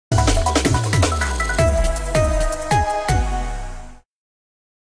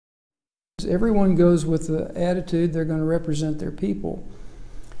Everyone goes with the attitude they're going to represent their people.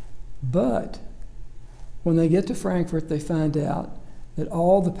 But when they get to Frankfort, they find out that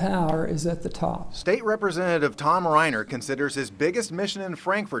all the power is at the top. State Representative Tom Reiner considers his biggest mission in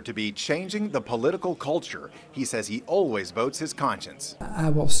Frankfort to be changing the political culture. He says he always votes his conscience. I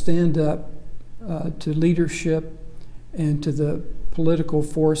will stand up to leadership and to the political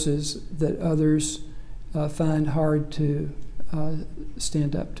forces that others find hard to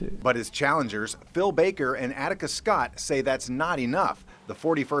stand up to. But his challengers, Phil Baker and Atticus Scott, say that's not enough. The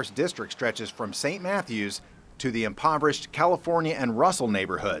 41st District stretches from St. Matthews to the impoverished California and Russell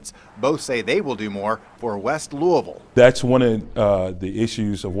neighborhoods. Both say they will do more for West Louisville. That's one of the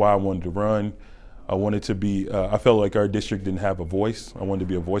issues of why I wanted to run. I wanted to be, I felt like our district didn't have a voice. I wanted to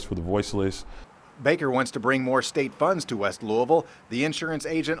be a voice for the voiceless. Baker wants to bring more state funds to West Louisville. The insurance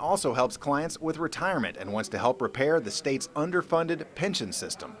agent also helps clients with retirement and wants to help repair the state's underfunded pension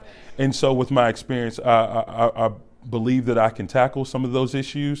system. And so with my experience, I believe that I can tackle some of those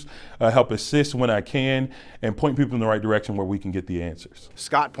issues, help assist when I can, and point people in the right direction where we can get the answers.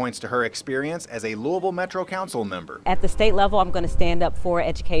 Scott points to her experience as a Louisville Metro Council member. At the state level, I'm going to stand up for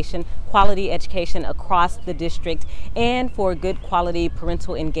education, quality education across the district, and for good quality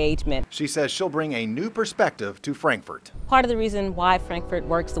parental engagement. She says she'll bring a new perspective to Frankfort. Part of the reason why Frankfort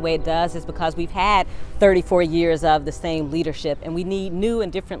works the way it does is because we've had 34 years of the same leadership, and we need new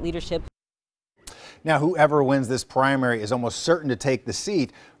and different leadership. Now, whoever wins this primary is almost certain to take the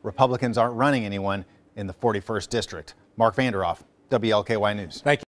seat. Republicans aren't running anyone in the 41st District. Mark Vanderoff, WLKY News. Thank you.